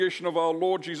Of our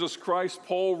Lord Jesus Christ,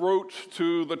 Paul wrote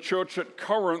to the church at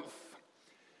Corinth,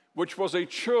 which was a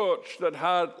church that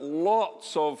had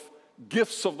lots of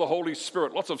gifts of the Holy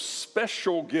Spirit, lots of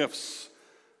special gifts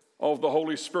of the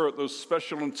Holy Spirit, those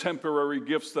special and temporary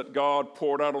gifts that God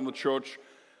poured out on the church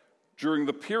during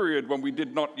the period when we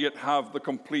did not yet have the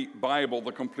complete Bible,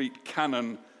 the complete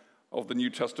canon of the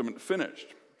New Testament finished.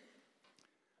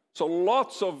 So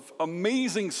lots of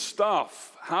amazing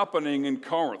stuff happening in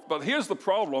Corinth. But here's the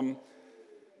problem.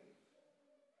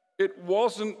 It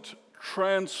wasn't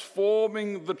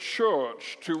transforming the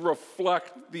church to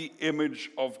reflect the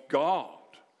image of God.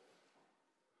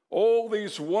 All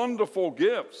these wonderful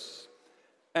gifts.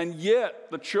 And yet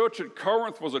the church at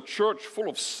Corinth was a church full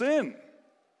of sin,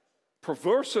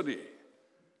 perversity,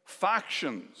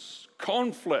 factions,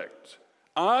 conflict,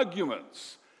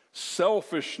 arguments,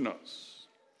 selfishness.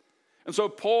 And so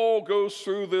Paul goes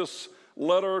through this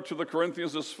letter to the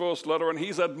Corinthians, this first letter, and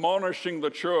he's admonishing the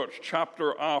church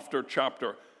chapter after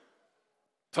chapter,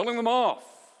 telling them off,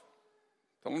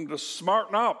 telling them to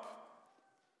smarten up.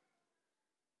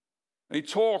 And he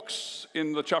talks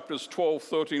in the chapters 12,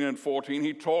 13, and 14,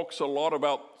 he talks a lot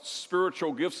about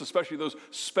spiritual gifts, especially those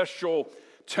special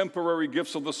temporary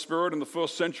gifts of the Spirit in the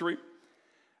first century.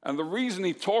 And the reason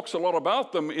he talks a lot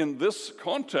about them in this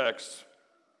context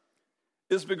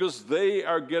is because they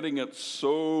are getting it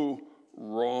so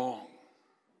wrong.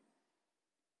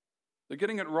 They're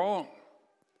getting it wrong.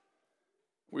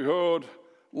 We heard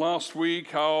last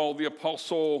week how the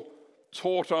apostle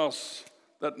taught us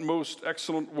that most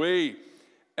excellent way.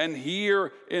 And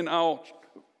here in our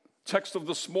text of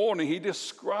this morning, he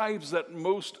describes that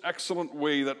most excellent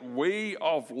way, that way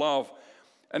of love.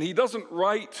 And he doesn't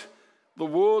write the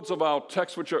words of our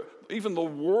text, which are even the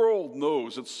world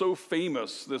knows. It's so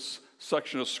famous, this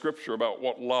section of Scripture about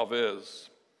what love is.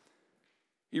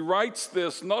 He writes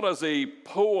this not as a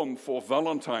poem for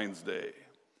Valentine's Day,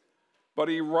 but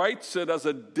he writes it as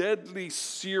a deadly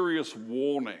serious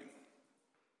warning.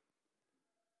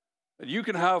 That you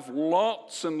can have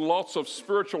lots and lots of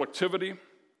spiritual activity.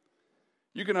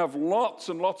 You can have lots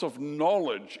and lots of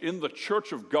knowledge in the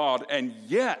church of God, and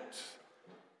yet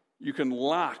you can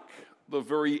lack the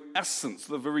very essence,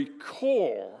 the very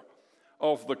core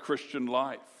of the Christian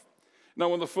life.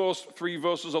 Now, in the first 3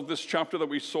 verses of this chapter that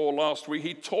we saw last week,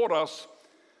 he taught us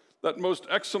that most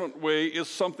excellent way is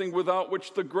something without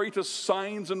which the greatest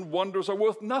signs and wonders are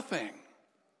worth nothing.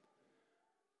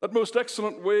 That most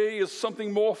excellent way is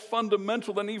something more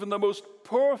fundamental than even the most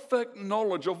perfect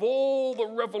knowledge of all the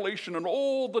revelation and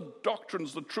all the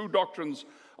doctrines, the true doctrines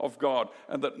of God.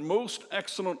 And that most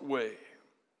excellent way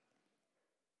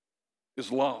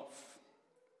is love.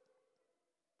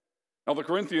 Now, the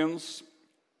Corinthians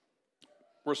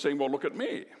were saying, well, look at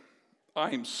me.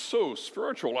 I'm so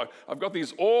spiritual. I've got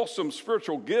these awesome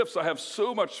spiritual gifts. I have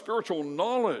so much spiritual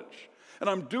knowledge. And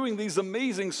I'm doing these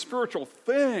amazing spiritual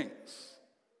things.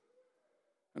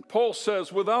 And Paul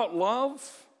says, without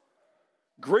love,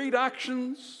 great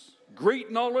actions,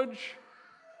 great knowledge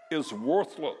is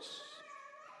worthless.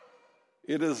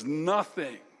 It is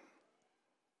nothing.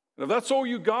 And if that's all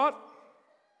you got,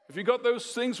 if you got those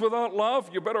things without love,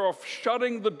 you're better off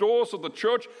shutting the doors of the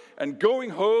church and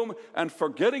going home and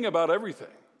forgetting about everything.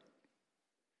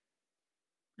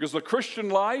 Because the Christian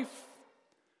life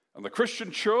and the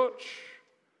Christian church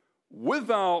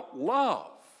without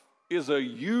love is a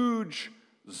huge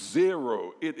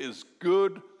zero. It is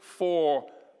good for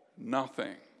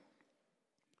nothing.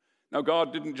 Now,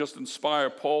 God didn't just inspire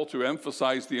Paul to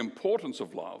emphasize the importance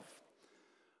of love,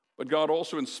 but God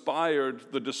also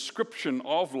inspired the description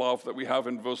of love that we have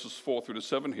in verses 4 through to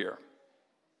 7 here.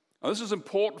 Now, this is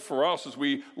important for us as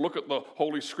we look at the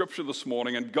Holy Scripture this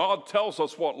morning, and God tells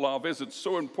us what love is. It's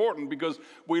so important because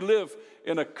we live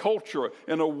in a culture,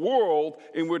 in a world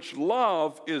in which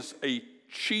love is a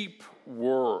cheap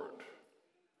word.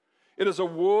 It is a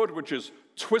word which is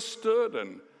twisted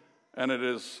and it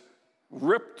is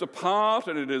ripped apart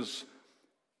and it is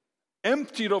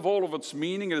emptied of all of its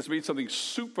meaning. It has made something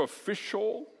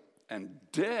superficial and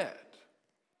dead.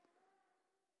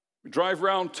 We drive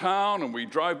around town and we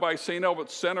drive by St.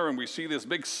 Albert Center and we see this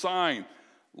big sign,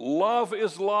 love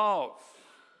is love.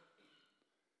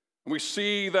 And we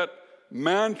see that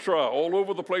mantra all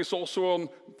over the place, also on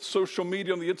social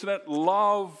media, on the internet,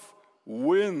 love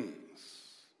wins.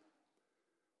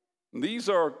 And these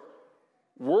are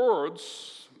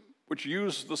words which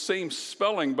use the same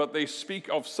spelling, but they speak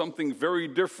of something very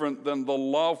different than the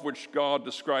love which God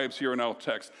describes here in our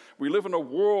text. We live in a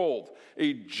world,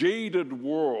 a jaded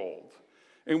world,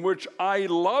 in which I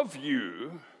love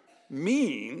you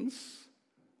means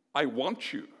I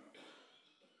want you.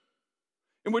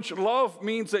 In in which love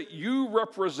means that you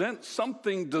represent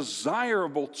something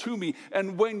desirable to me,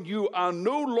 and when you are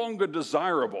no longer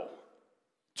desirable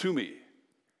to me,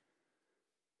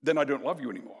 then I don't love you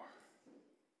anymore.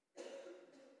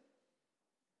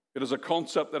 It is a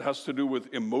concept that has to do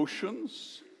with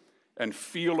emotions and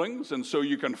feelings, and so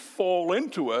you can fall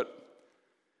into it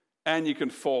and you can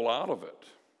fall out of it.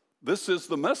 This is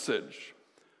the message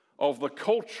of the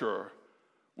culture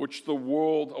which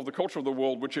the culture of the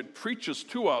world, which it preaches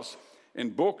to us in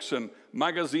books and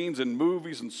magazines and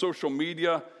movies and social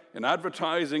media, in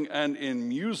advertising and in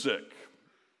music.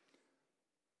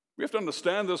 We have to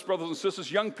understand this, brothers and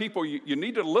sisters. Young people, you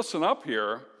need to listen up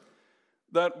here,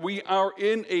 that we are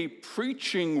in a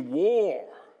preaching war.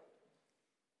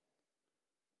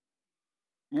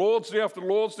 Lord's Day after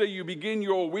Lord's Day, you begin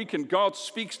your week and God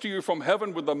speaks to you from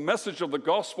heaven with the message of the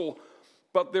gospel,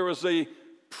 but there is a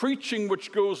preaching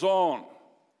which goes on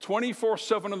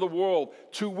 24/7 in the world,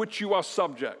 to which you are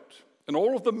subject, and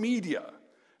all of the media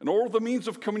and all of the means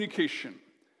of communication.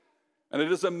 And it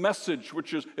is a message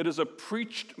it is a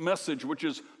preached message which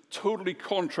is totally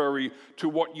contrary to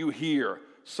what you hear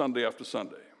Sunday after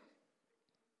Sunday.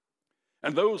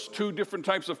 And those two different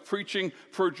types of preaching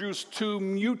produce two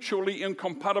mutually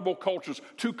incompatible cultures,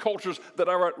 two cultures that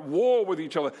are at war with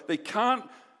each other. They can't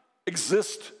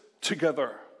exist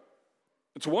together.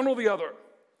 It's one or the other.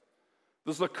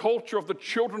 There's the culture of the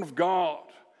children of God,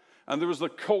 and there is the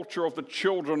culture of the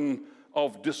children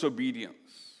of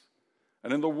disobedience.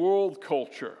 And in the world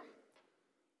culture,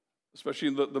 especially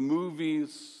in the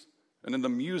movies and in the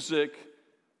music,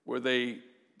 where they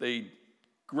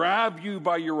grab you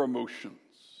by your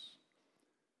emotions,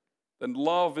 then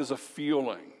love is a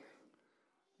feeling.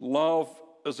 Love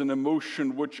is an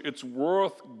emotion which it's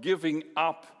worth giving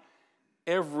up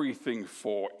everything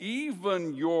for,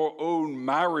 even your own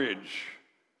marriage,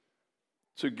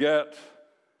 to get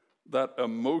that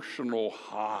emotional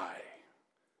high,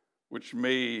 which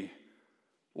may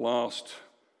last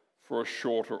for a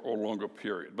shorter or longer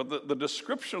period. But the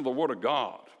description of the Word of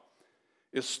God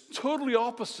is totally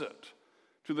opposite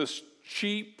to this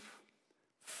cheap,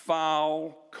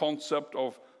 foul concept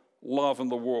of love in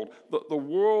the world. The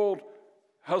world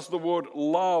has the word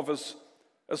love as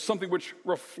something which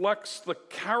reflects the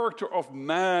character of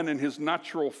man in his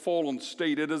natural fallen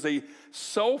state. It is a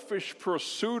selfish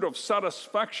pursuit of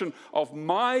satisfaction of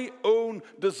my own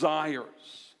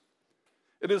desires.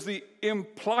 It is the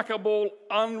implacable,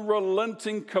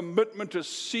 unrelenting commitment to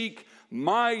seek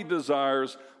my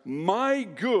desires, my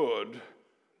good,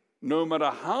 no matter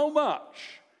how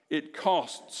much it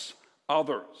costs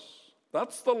others.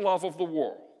 That's the love of the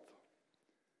world.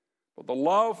 But the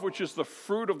love which is the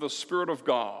fruit of the Spirit of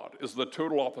God is the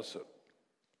total opposite.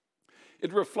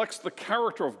 It reflects the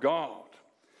character of God.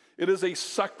 It is a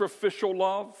sacrificial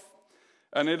love,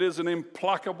 and it is an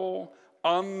implacable,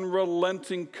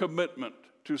 unrelenting commitment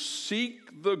to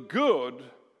seek the good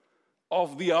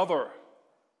of the other,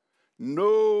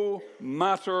 no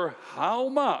matter how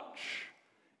much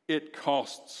it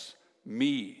costs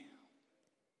me.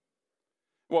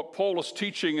 What Paul is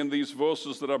teaching in these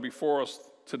verses that are before us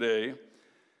today,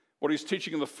 what he's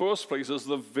teaching in the first place is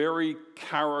the very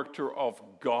character of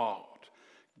God.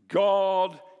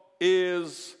 God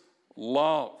is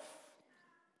love.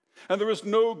 And there is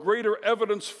no greater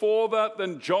evidence for that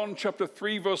than John chapter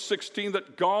 3, verse 16,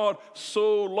 that God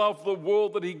so loved the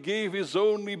world that he gave his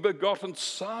only begotten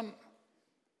Son.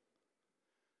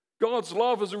 God's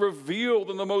love is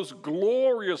revealed in the most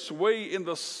glorious way in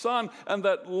the Son, and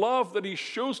that love that he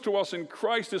shows to us in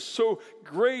Christ is so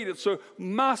great, it's so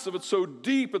massive, it's so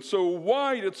deep, it's so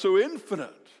wide, it's so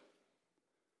infinite,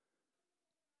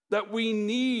 that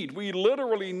we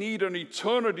literally need an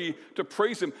eternity to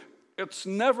praise him. It's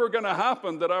never going to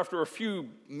happen that after a few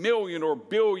million or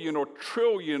billion or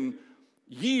trillion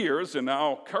years in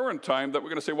our current time that we're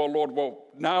going to say, well, Lord,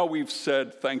 now we've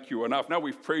said thank you enough. Now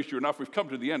we've praised you enough. We've come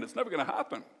to the end. It's never going to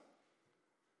happen.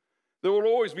 There will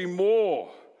always be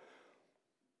more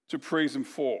to praise him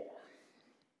for.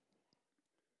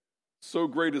 So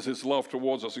great is his love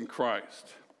towards us in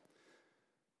Christ.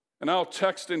 And our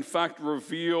text, in fact,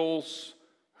 reveals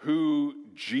who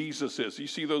Jesus is. You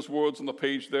see those words on the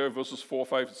page there, verses 4,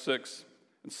 5, 6,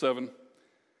 and 7.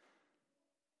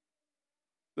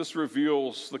 This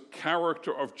reveals the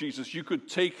character of Jesus. You could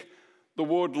take the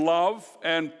word love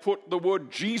and put the word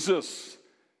Jesus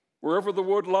wherever the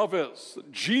word love is.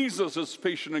 Jesus is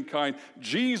patient and kind.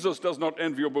 Jesus does not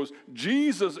envy or boast.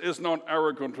 Jesus is not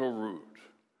arrogant or rude.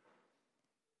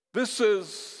 This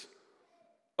is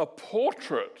a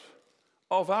portrait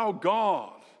of our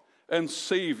God and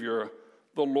Savior,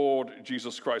 the the Lord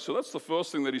Jesus Christ. So that's the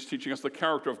first thing that he's teaching us, the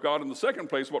character of God. In the second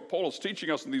place, what Paul is teaching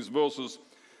us in these verses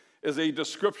is a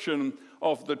description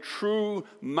of the true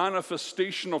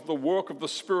manifestation of the work of the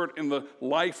Spirit in the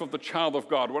life of the child of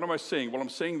God. What am I saying? Well, I'm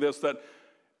saying this, that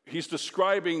he's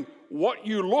describing what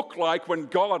you look like when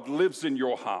God lives in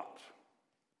your heart.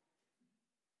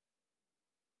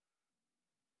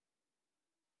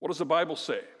 What does the Bible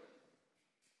say?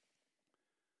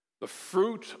 The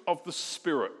fruit of the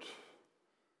Spirit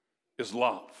is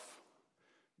love,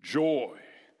 joy,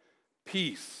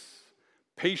 peace,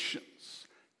 patience,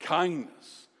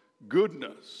 kindness,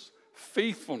 goodness,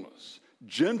 faithfulness,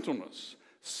 gentleness,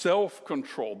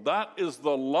 self-control. That is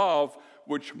the love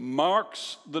which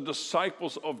marks the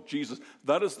disciples of Jesus.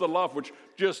 That is the love which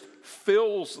just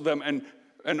fills them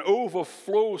and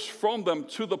overflows from them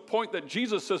to the point that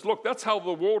Jesus says, look, that's how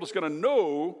the world is going to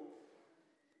know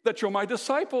that you're my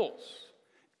disciples.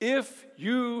 If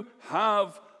you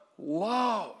have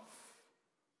love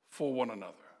for one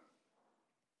another.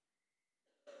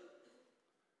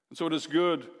 And so it is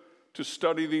good to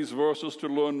study these verses, to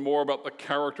learn more about the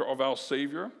character of our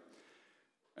Savior,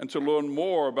 and to learn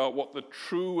more about what the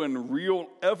true and real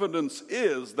evidence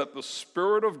is that the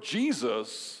Spirit of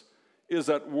Jesus is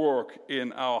at work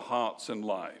in our hearts and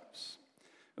lives.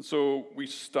 And so we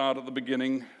start at the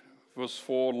beginning, verse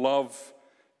 4, love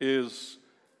is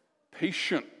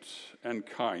patient and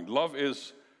kind. Love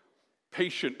is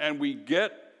patient, and we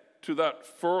get to that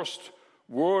first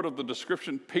word of the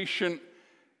description, patient,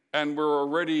 and we're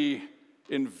already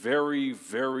in very,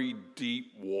 very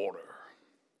deep water.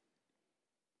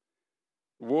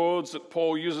 Words that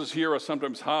Paul uses here are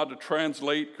sometimes hard to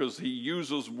translate because he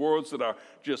uses words that are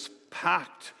just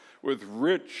packed with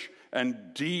rich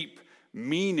and deep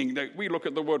meaning. That we look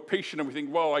at the word patient and we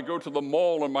think, well, I go to the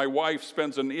mall and my wife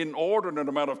spends an inordinate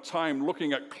amount of time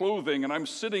looking at clothing and I'm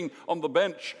sitting on the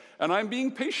bench and I'm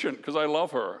being patient because I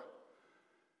love her.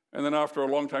 And then after a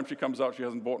long time she comes out, she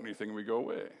hasn't bought anything, and we go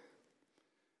away.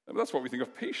 And that's what we think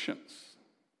of patience.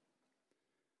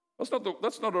 That's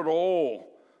not at all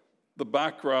the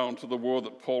background to the word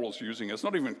that Paul is using. It's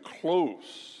not even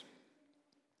close.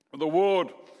 The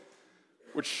word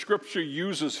which Scripture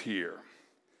uses here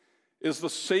is the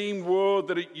same word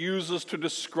that it uses to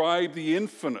describe the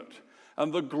infinite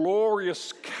and the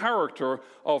glorious character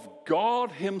of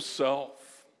God himself.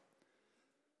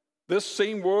 This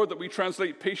same word that we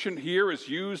translate patient here is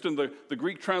used in the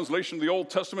Greek translation of the Old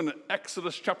Testament in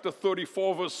Exodus chapter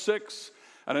 34, verse 6.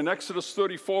 And in Exodus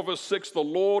 34, verse 6, the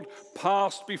Lord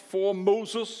passed before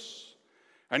Moses,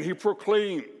 and he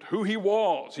proclaimed who he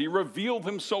was. He revealed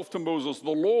himself to Moses, the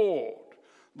Lord,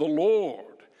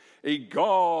 a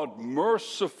God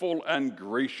merciful and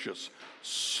gracious,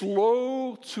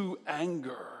 slow to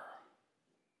anger.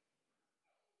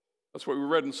 That's what we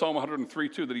read in Psalm 103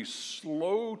 too, that he's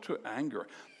slow to anger.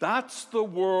 That's the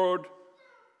word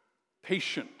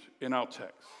patient in our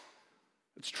text.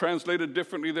 It's translated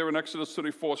differently there in Exodus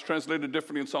 34. It's translated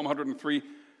differently in Psalm 103.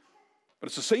 But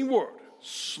it's the same word,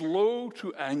 slow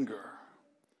to anger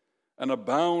and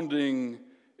abounding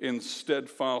in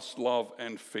steadfast love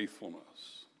and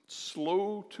faithfulness.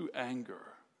 Slow to anger.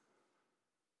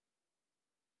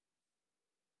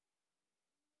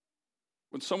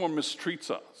 When someone mistreats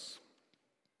us,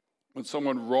 when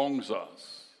someone wrongs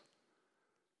us,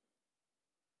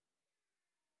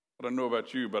 I don't know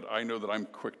about you, but I know that I'm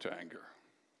quick to anger.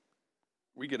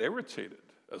 We get irritated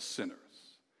as sinners.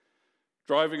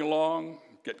 Driving along,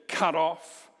 get cut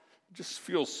off, it just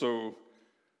feels so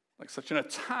like such an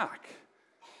attack.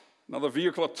 Another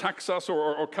vehicle attacks us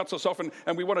or cuts us off,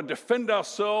 and we want to defend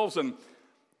ourselves, and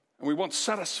we want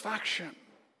satisfaction.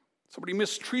 Somebody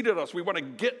mistreated us. We want to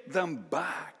get them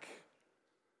back.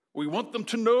 We want them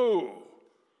to know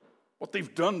what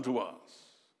they've done to us.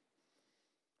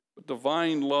 But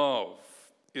divine love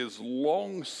is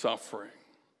long-suffering.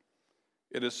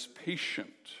 It is patient.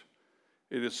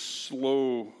 It is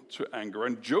slow to anger.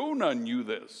 And Jonah knew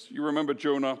this. You remember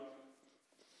Jonah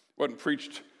went and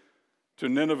preached to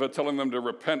Nineveh, telling them to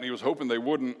repent. He was hoping they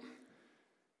wouldn't.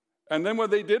 And then when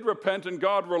they did repent and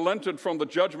God relented from the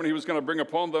judgment he was going to bring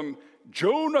upon them,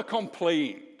 Jonah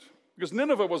complained. Because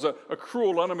Nineveh was a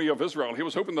cruel enemy of Israel. He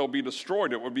was hoping they'll be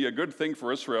destroyed. It would be a good thing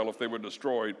for Israel if they were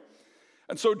destroyed.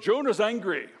 And so Jonah's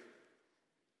angry.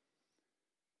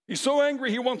 He's so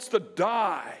angry he wants to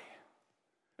die.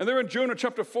 And there in Jonah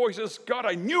chapter 4, he says, God,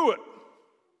 I knew it.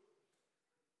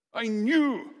 I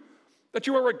knew that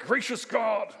you are a gracious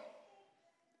God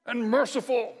and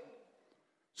merciful,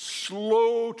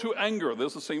 slow to anger.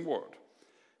 There's the same word.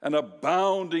 And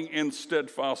abounding in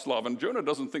steadfast love. And Jonah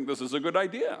doesn't think this is a good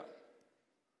idea.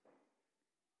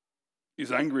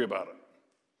 He's angry about it.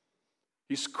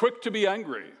 He's quick to be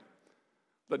angry,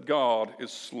 that God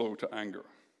is slow to anger.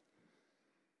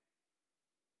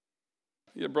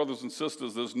 Yeah, brothers and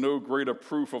sisters, there's no greater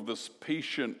proof of this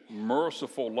patient,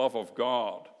 merciful love of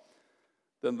God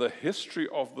than the history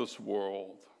of this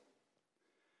world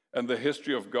and the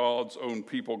history of God's own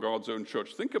people, God's own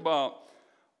church. Think about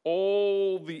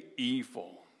all the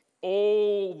evil,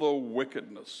 all the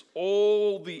wickedness,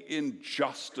 all the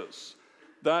injustice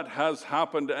that has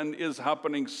happened and is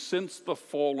happening since the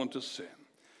fall into sin.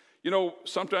 You know,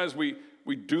 sometimes we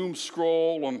doom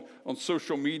scroll on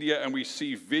social media and we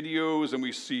see videos and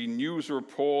we see news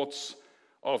reports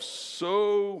of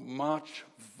so much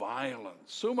violence,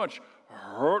 so much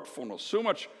hurtfulness, so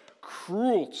much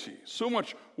cruelty, so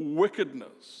much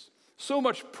wickedness, so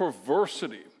much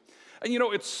perversity. And you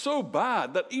know, it's so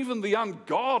bad that even the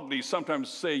ungodly sometimes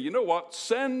say, you know what,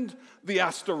 send the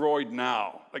asteroid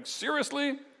now. Like,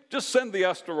 seriously? Just send the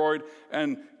asteroid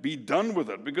and be done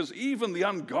with it. Because even the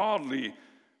ungodly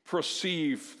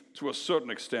perceive to a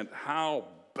certain extent how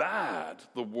bad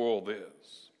the world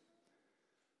is.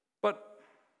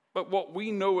 But what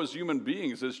we know as human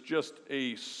beings is just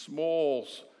a small,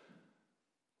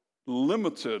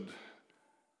 limited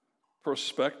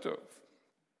perspective.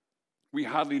 We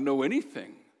hardly know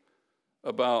anything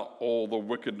about all the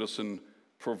wickedness and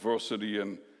perversity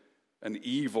and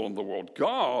evil in the world.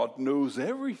 God knows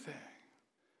everything.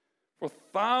 For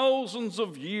thousands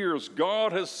of years,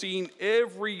 God has seen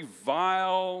every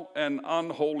vile and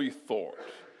unholy thought.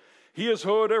 He has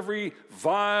heard every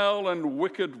vile and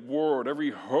wicked word,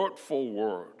 every hurtful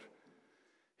word.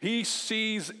 He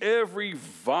sees every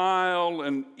vile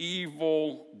and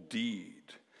evil deed,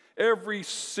 every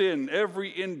sin,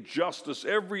 every injustice,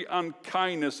 every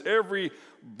unkindness, every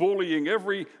bullying,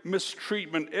 every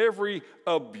mistreatment, every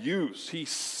abuse. He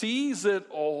sees it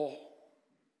all.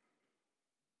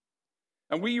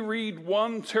 And we read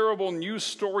one terrible news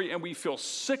story and we feel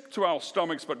sick to our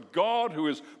stomachs, but God, who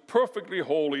is perfectly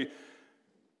holy,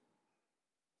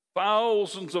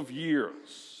 thousands of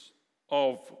years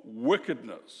of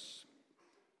wickedness,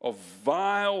 of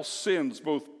vile sins,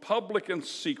 both public and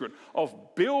secret, of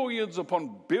billions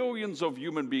upon billions of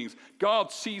human beings.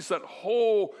 God sees that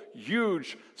whole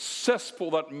huge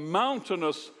cesspool, that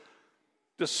mountainous,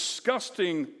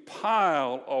 disgusting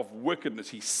pile of wickedness.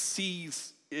 He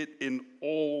sees it in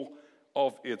all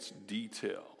of its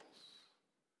details.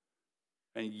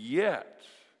 And yet,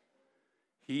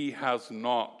 he has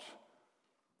not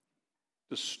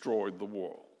destroyed the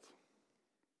world.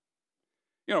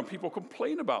 You know, people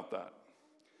complain about that.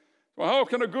 Well, how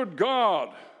can a good God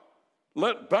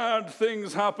let bad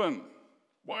things happen?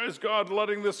 Why is God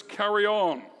letting this carry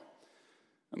on?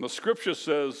 And the scripture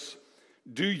says,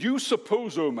 do you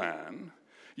suppose, O man,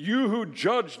 you who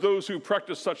judge those who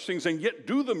practice such things and yet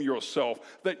do them yourself,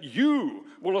 that you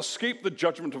will escape the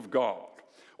judgment of God?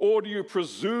 Or do you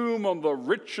presume on the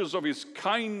riches of his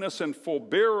kindness and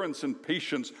forbearance and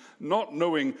patience, not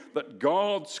knowing that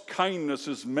God's kindness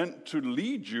is meant to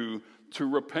lead you to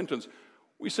repentance?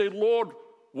 We say, Lord,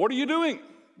 what are you doing?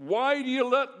 Why do you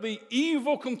let the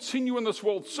evil continue in this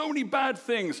world? So many bad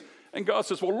things. And God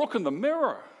says, well, look in the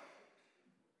mirror.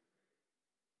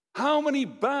 How many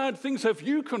bad things have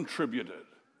you contributed?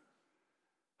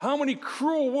 How many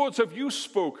cruel words have you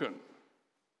spoken?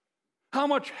 How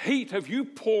much hate have you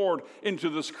poured into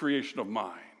this creation of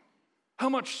mine? How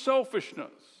much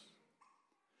selfishness?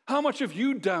 How much have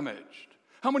you damaged?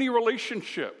 How many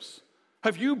relationships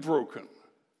have you broken?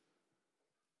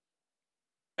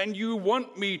 And you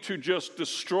want me to just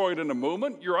destroy it in a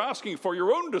moment? You're asking for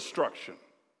your own destruction.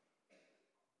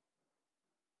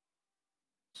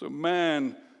 So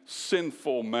man,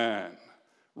 sinful man,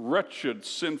 wretched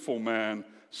sinful man,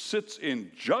 sits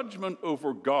in judgment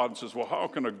over God and says, well, how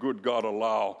can a good God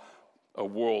allow a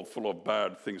world full of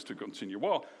bad things to continue?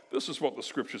 Well, this is what the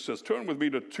scripture says. Turn with me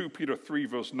to 2 Peter 3,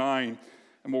 verse 9,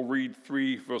 and we'll read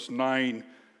 3, verse 9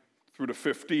 through to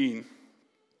 15.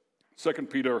 2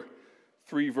 Peter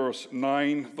 3, verse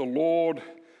 9, the Lord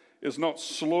is not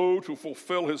slow to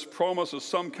fulfill his promise, as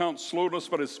some count slowness,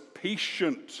 but is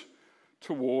patient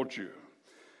toward you,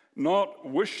 not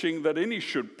wishing that any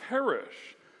should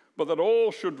perish, but that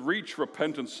all should reach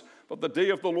repentance. But the day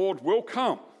of the Lord will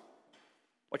come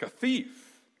like a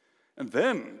thief, and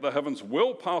then the heavens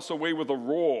will pass away with a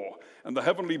roar, and the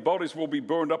heavenly bodies will be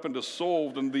burned up and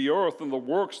dissolved, and the earth and the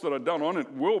works that are done on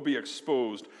it will be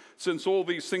exposed. Since all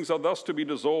these things are thus to be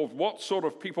dissolved, what sort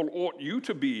of people ought you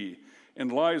to be in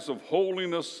lives of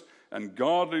holiness and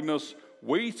godliness,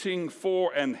 waiting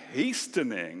for and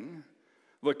hastening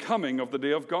the coming of the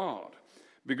day of God,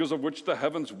 because of which the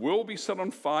heavens will be set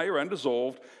on fire and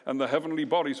dissolved, and the heavenly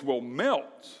bodies will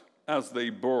melt as they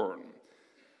burn.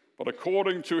 But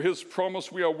according to his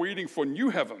promise, we are waiting for new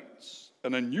heavens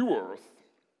and a new earth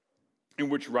in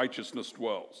which righteousness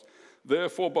dwells.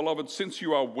 Therefore, beloved, since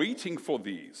you are waiting for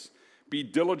these, be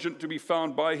diligent to be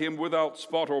found by him without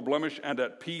spot or blemish and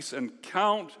at peace, and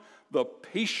count the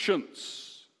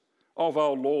patience of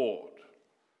our Lord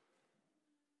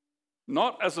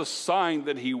not as a sign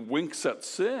that he winks at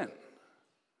sin,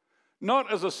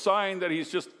 not as a sign that he's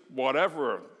just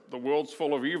whatever, the world's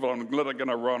full of evil and let it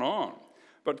gonna run on,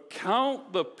 but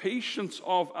count the patience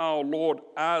of our Lord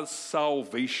as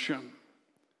salvation,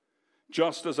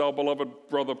 just as our beloved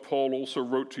brother Paul also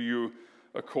wrote to you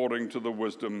according to the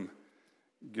wisdom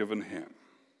given him.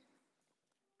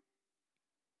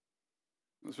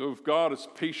 And so if God is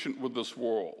patient with this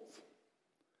world,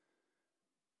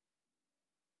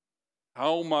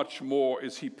 how much more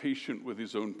is he patient with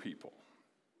his own people?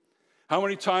 How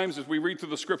many times, as we read through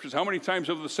the scriptures, how many times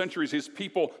over the centuries his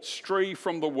people stray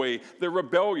from the way? They're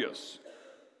rebellious.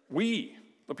 We,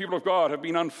 the people of God, have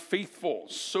been unfaithful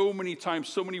so many times,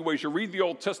 so many ways. You read the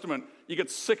Old Testament, you get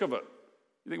sick of it.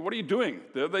 You think, what are you doing?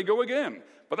 There they go again.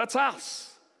 But that's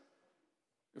us.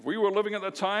 If we were living at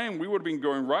the time, we would have been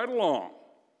going right along.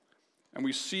 And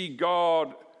we see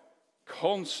God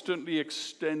constantly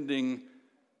extending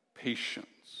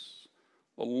patience,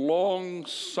 the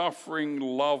long-suffering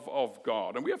love of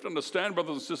God. And we have to understand,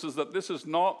 brothers and sisters, that this is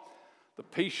not the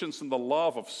patience and the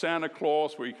love of Santa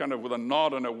Claus, where he kind of, with a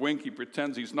nod and a wink, he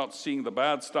pretends he's not seeing the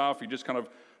bad stuff. He just kind of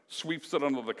sweeps it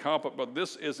under the carpet. But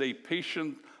this is a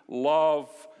patient love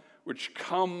which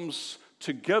comes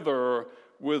together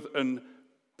with an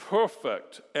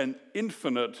perfect and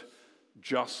infinite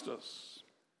justice.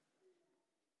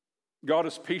 God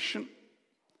is patient.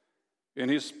 In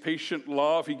his patient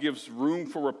love, he gives room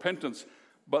for repentance,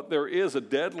 but there is a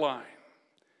deadline.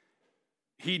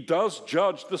 He does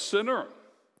judge the sinner.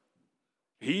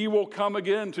 He will come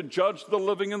again to judge the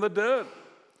living and the dead.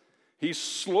 He's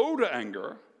slow to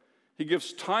anger. He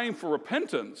gives time for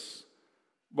repentance,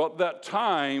 but that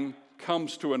time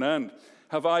comes to an end.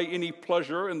 Have I any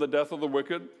pleasure in the death of the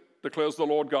wicked, declares the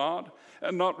Lord God,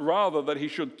 and not rather that he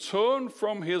should turn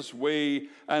from his way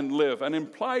and live. And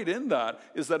implied in that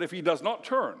is that if he does not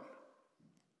turn,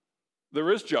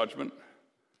 there is judgment,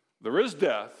 there is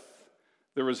death,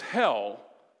 there is hell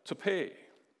to pay.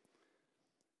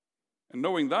 And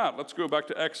knowing that, let's go back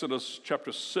to Exodus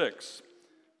chapter 6,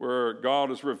 where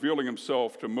God is revealing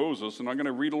himself to Moses. And I'm going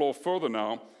to read a little further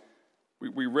now.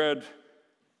 We read,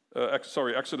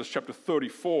 Exodus chapter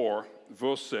 34,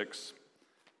 verse 6.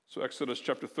 So Exodus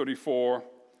chapter 34,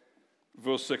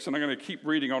 verse 6, and I'm going to keep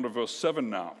reading on to verse 7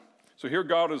 now. So here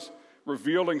God is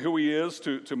revealing who he is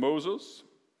to Moses.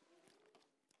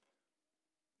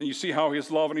 And you see how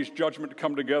his love and his judgment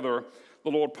come together. The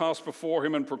Lord passed before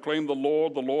him and proclaimed, the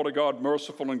Lord a God,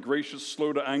 merciful and gracious,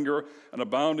 slow to anger, and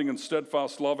abounding in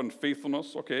steadfast love and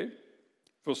faithfulness. Okay.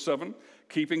 Verse 7,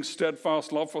 keeping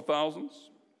steadfast love for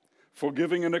thousands,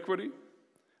 forgiving iniquity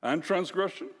and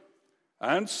transgression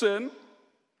and sin,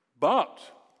 but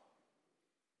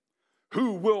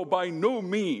who will by no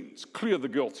means clear the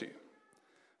guilty,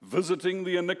 visiting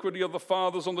the iniquity of the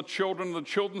fathers on the children and the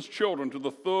children's children to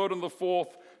the third and the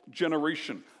fourth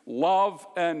generation. Love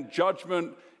and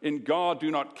judgment in God do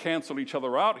not cancel each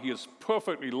other out. He is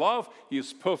perfectly love. He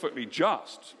is perfectly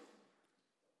just.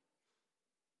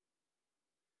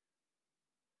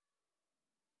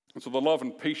 And so the love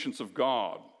and patience of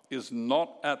God is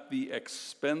not at the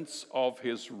expense of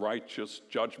his righteous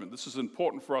judgment. This is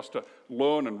important for us to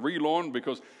learn and relearn,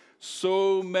 because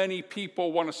so many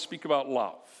people want to speak about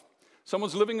love.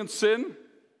 Someone's living in sin,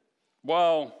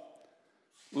 well,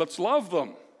 let's love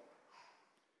them.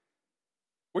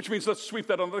 Which means let's sweep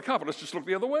that under the carpet. Let's just look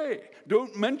the other way.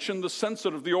 Don't mention the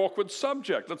sensitive, the awkward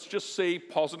subject. Let's just say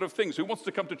positive things. Who wants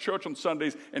to come to church on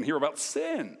Sundays and hear about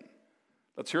sin?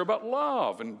 Let's hear about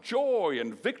love and joy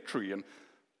and victory, and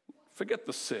forget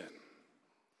the sin.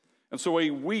 And so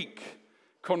a weak,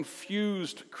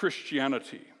 confused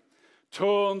Christianity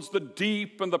turns the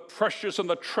deep and the precious and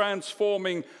the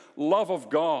transforming love of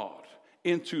God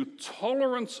into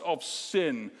tolerance of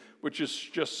sin, which is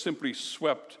just simply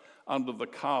swept under the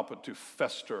carpet to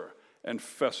fester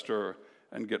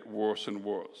and get worse and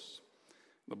worse.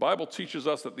 The Bible teaches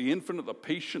us that the infinite, the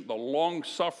patient, the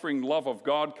long-suffering love of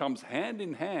God comes hand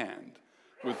in hand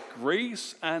with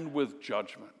grace and with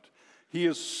judgment. He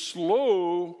is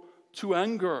slow to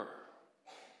anger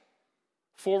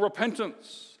for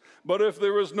repentance. But if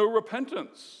there is no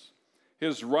repentance,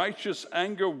 his righteous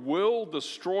anger will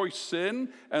destroy sin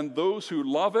and those who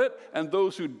love it and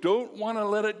those who don't want to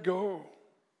let it go.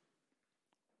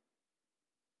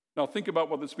 Now think about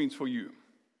what this means for you.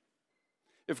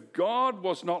 If God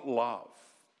was not love,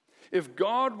 if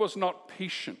God was not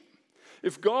patient,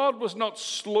 if God was not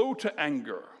slow to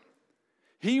anger,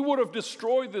 he would have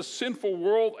destroyed this sinful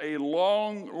world a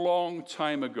long, long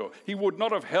time ago. He would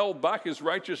not have held back his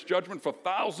righteous judgment for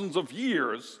thousands of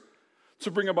years to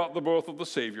bring about the birth of the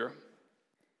Savior.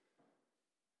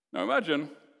 Now imagine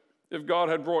if God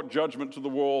had brought judgment to the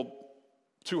world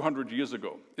 200 years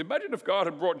ago. Imagine if God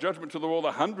had brought judgment to the world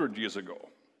 100 years ago.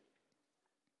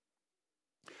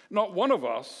 Not one of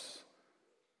us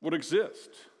would exist.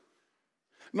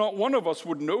 Not one of us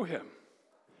would know him.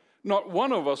 Not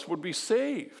one of us would be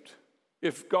saved.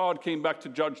 If God came back to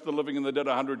judge the living and the dead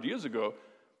 100 years ago,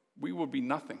 we would be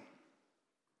nothing.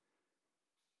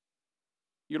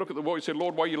 You look at the world, you say,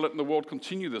 Lord, why are you letting the world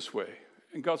continue this way?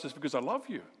 And God says, because I love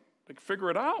you. Like, figure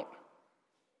it out.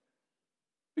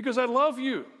 Because I love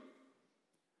you.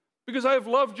 Because I have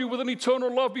loved you with an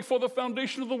eternal love before the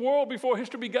foundation of the world, before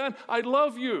history began. I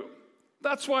love you.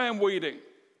 That's why I'm waiting.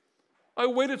 I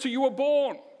waited till you were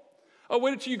born. I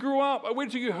waited till you grew up. I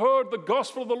waited till you heard the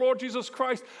gospel of the Lord Jesus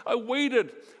Christ. I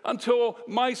waited until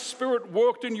my Spirit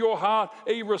worked in your heart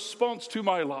a response to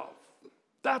my love.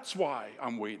 That's why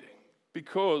I'm waiting,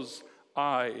 because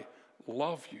I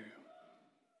love you.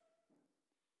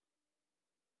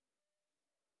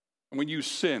 And when you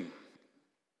sin,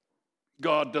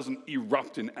 God doesn't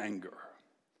erupt in anger.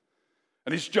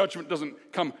 And his judgment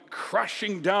doesn't come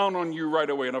crashing down on you right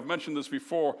away. And I've mentioned this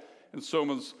before in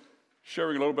sermons,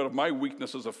 sharing a little bit of my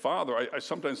weakness as a father. I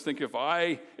sometimes think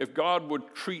if God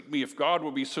would treat me, if God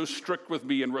would be so strict with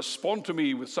me and respond to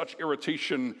me with such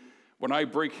irritation when I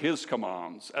break his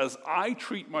commands, as I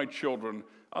treat my children,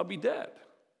 I'll be dead.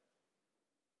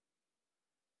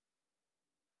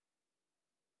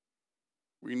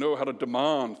 We know how to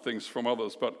demand things from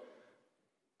others, but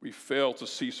we fail to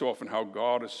see so often how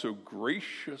God is so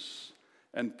gracious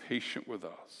and patient with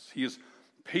us. He is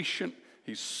patient.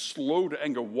 He's slow to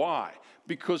anger. Why?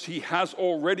 Because he has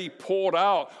already poured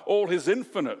out all his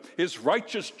infinite, his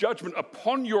righteous judgment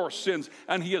upon your sins,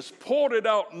 and he has poured it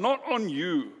out not on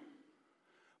you,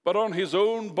 but on his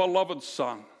own beloved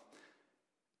Son.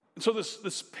 And so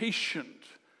this patient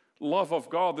love of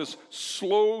God, this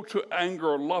slow to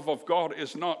anger love of God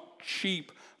is not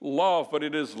cheap love, but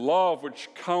it is love which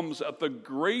comes at the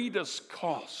greatest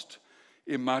cost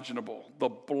imaginable. The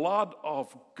blood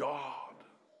of God.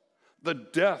 The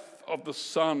death of the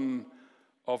Son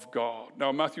of God.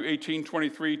 Now, Matthew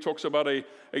 18:23 talks about a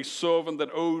servant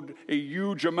that owed a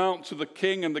huge amount to the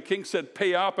king, and the king said,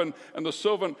 pay up, and the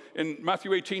servant in Matthew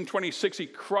 18:26, he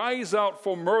cries out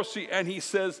for mercy, and he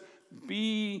says,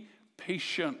 be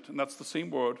patient. And that's the same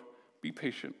word, be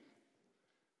patient.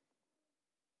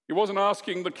 He wasn't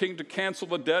asking the king to cancel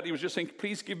the debt. He was just saying,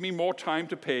 please give me more time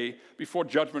to pay before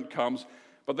judgment comes.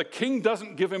 But the king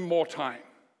doesn't give him more time.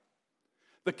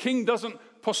 The king doesn't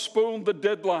postpone the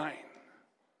deadline.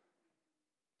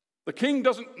 The king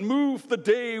doesn't move the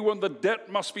day when the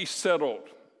debt must be settled,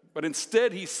 but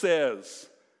instead he says,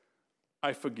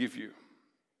 I forgive you.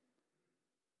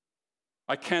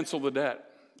 I cancel the debt.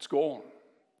 It's gone.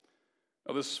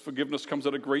 Now, this forgiveness comes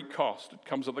at a great cost. It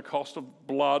comes at the cost of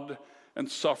blood and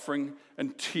suffering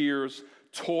and tears,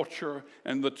 torture,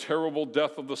 and the terrible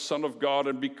death of the Son of God.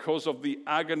 And because of the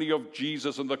agony of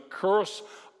Jesus and the curse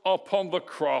upon the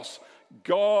cross,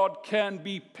 God can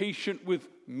be patient with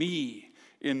me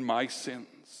in my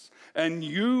sins and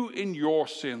you in your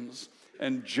sins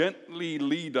and gently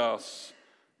lead us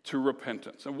to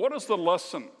repentance. And what is the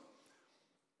lesson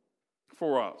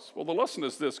for us? Well, the lesson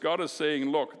is this. God is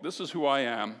saying, look, this is who I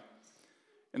am,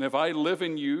 and if I live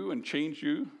in you and change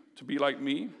you to be like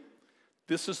me,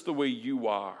 this is the way you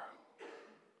are.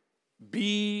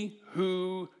 Be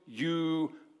who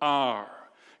you are.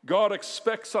 God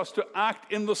expects us to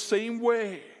act in the same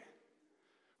way,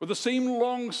 with the same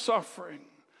long-suffering,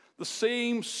 the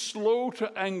same slow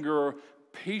to anger,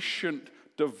 patient,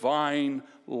 divine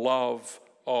love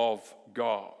of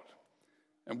God.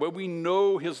 And when we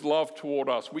know his love toward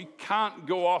us, we can't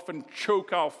go off and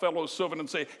choke our fellow servant and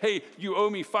say, hey, you owe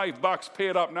me $5, pay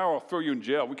it up now, I'll throw you in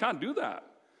jail. We can't do that.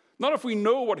 Not if we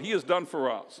know what he has done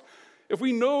for us. If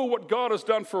we know what God has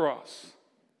done for us,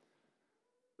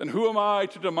 then who am I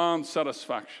to demand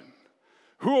satisfaction?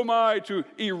 Who am I to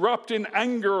erupt in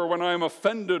anger when I am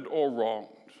offended or wronged?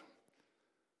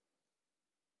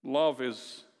 Love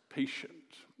is patient.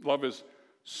 Love is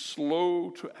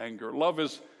slow to anger. Love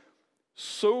is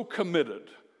so committed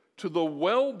to the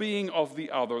well-being of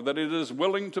the other that it is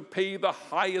willing to pay the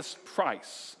highest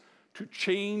price to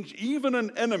change even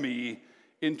an enemy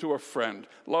into a friend.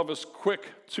 Love is quick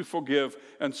to forgive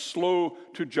and slow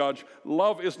to judge.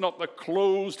 Love is not the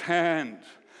closed hand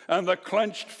and the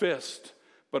clenched fist,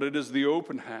 but it is the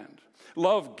open hand.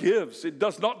 Love gives. It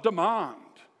does not demand.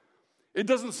 It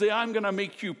doesn't say, I'm going to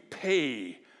make you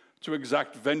pay to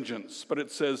exact vengeance, but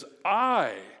it says,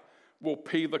 I will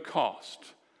pay the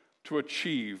cost to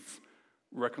achieve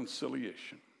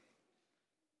reconciliation.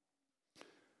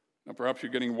 Now, perhaps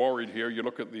you're getting worried here. You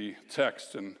look at the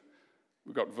text, and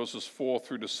we've got verses 4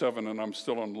 through to 7, and I'm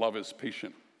still on love is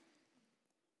patient.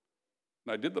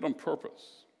 And I did that on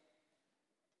purpose.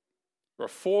 There are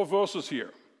 4 verses here.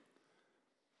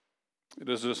 It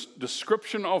is a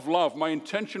description of love. My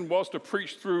intention was to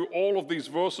preach through all of these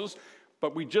verses,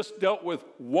 but we just dealt with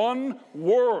one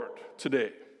word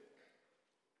today.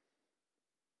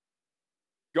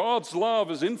 God's love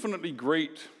is infinitely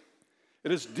great.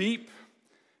 It is deep.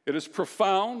 It is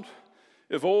profound.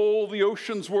 If all the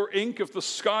oceans were ink, if the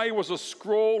sky was a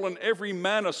scroll and every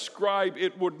man a scribe,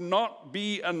 it would not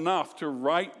be enough to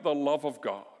write the love of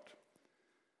God.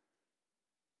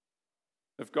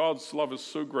 If God's love is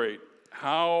so great,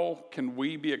 how can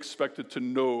we be expected to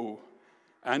know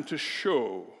and to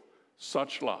show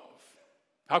such love?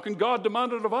 How can God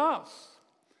demand it of us?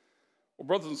 Well,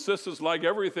 brothers and sisters, like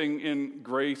everything in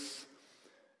grace,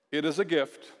 it is a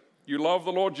gift. You love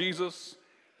the Lord Jesus.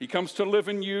 He comes to live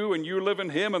in you, and you live in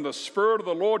him, and the Spirit of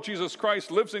the Lord Jesus Christ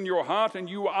lives in your heart, and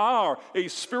you are a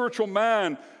spiritual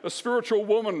man, a spiritual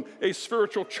woman, a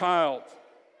spiritual child.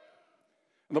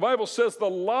 And the Bible says the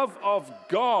love of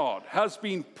God has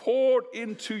been poured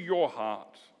into your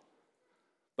heart.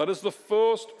 That is the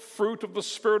first fruit of the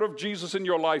Spirit of Jesus in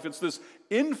your life. It's this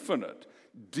infinite,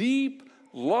 deep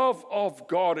love of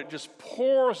God. It just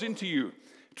pours into you.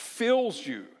 It fills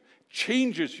you,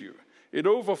 changes you. It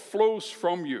overflows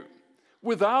from you.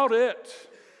 Without it,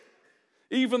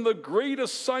 even the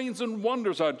greatest signs and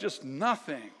wonders are just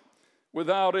nothing.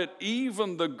 Without it,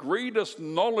 even the greatest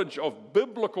knowledge of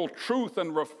biblical truth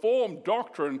and Reformed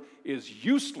doctrine is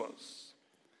useless.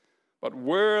 But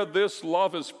where this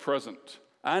love is present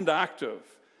and active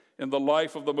in the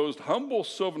life of the most humble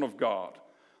servant of God,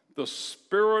 the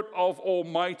Spirit of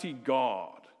Almighty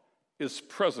God is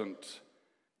present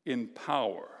in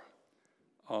power.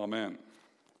 Amen.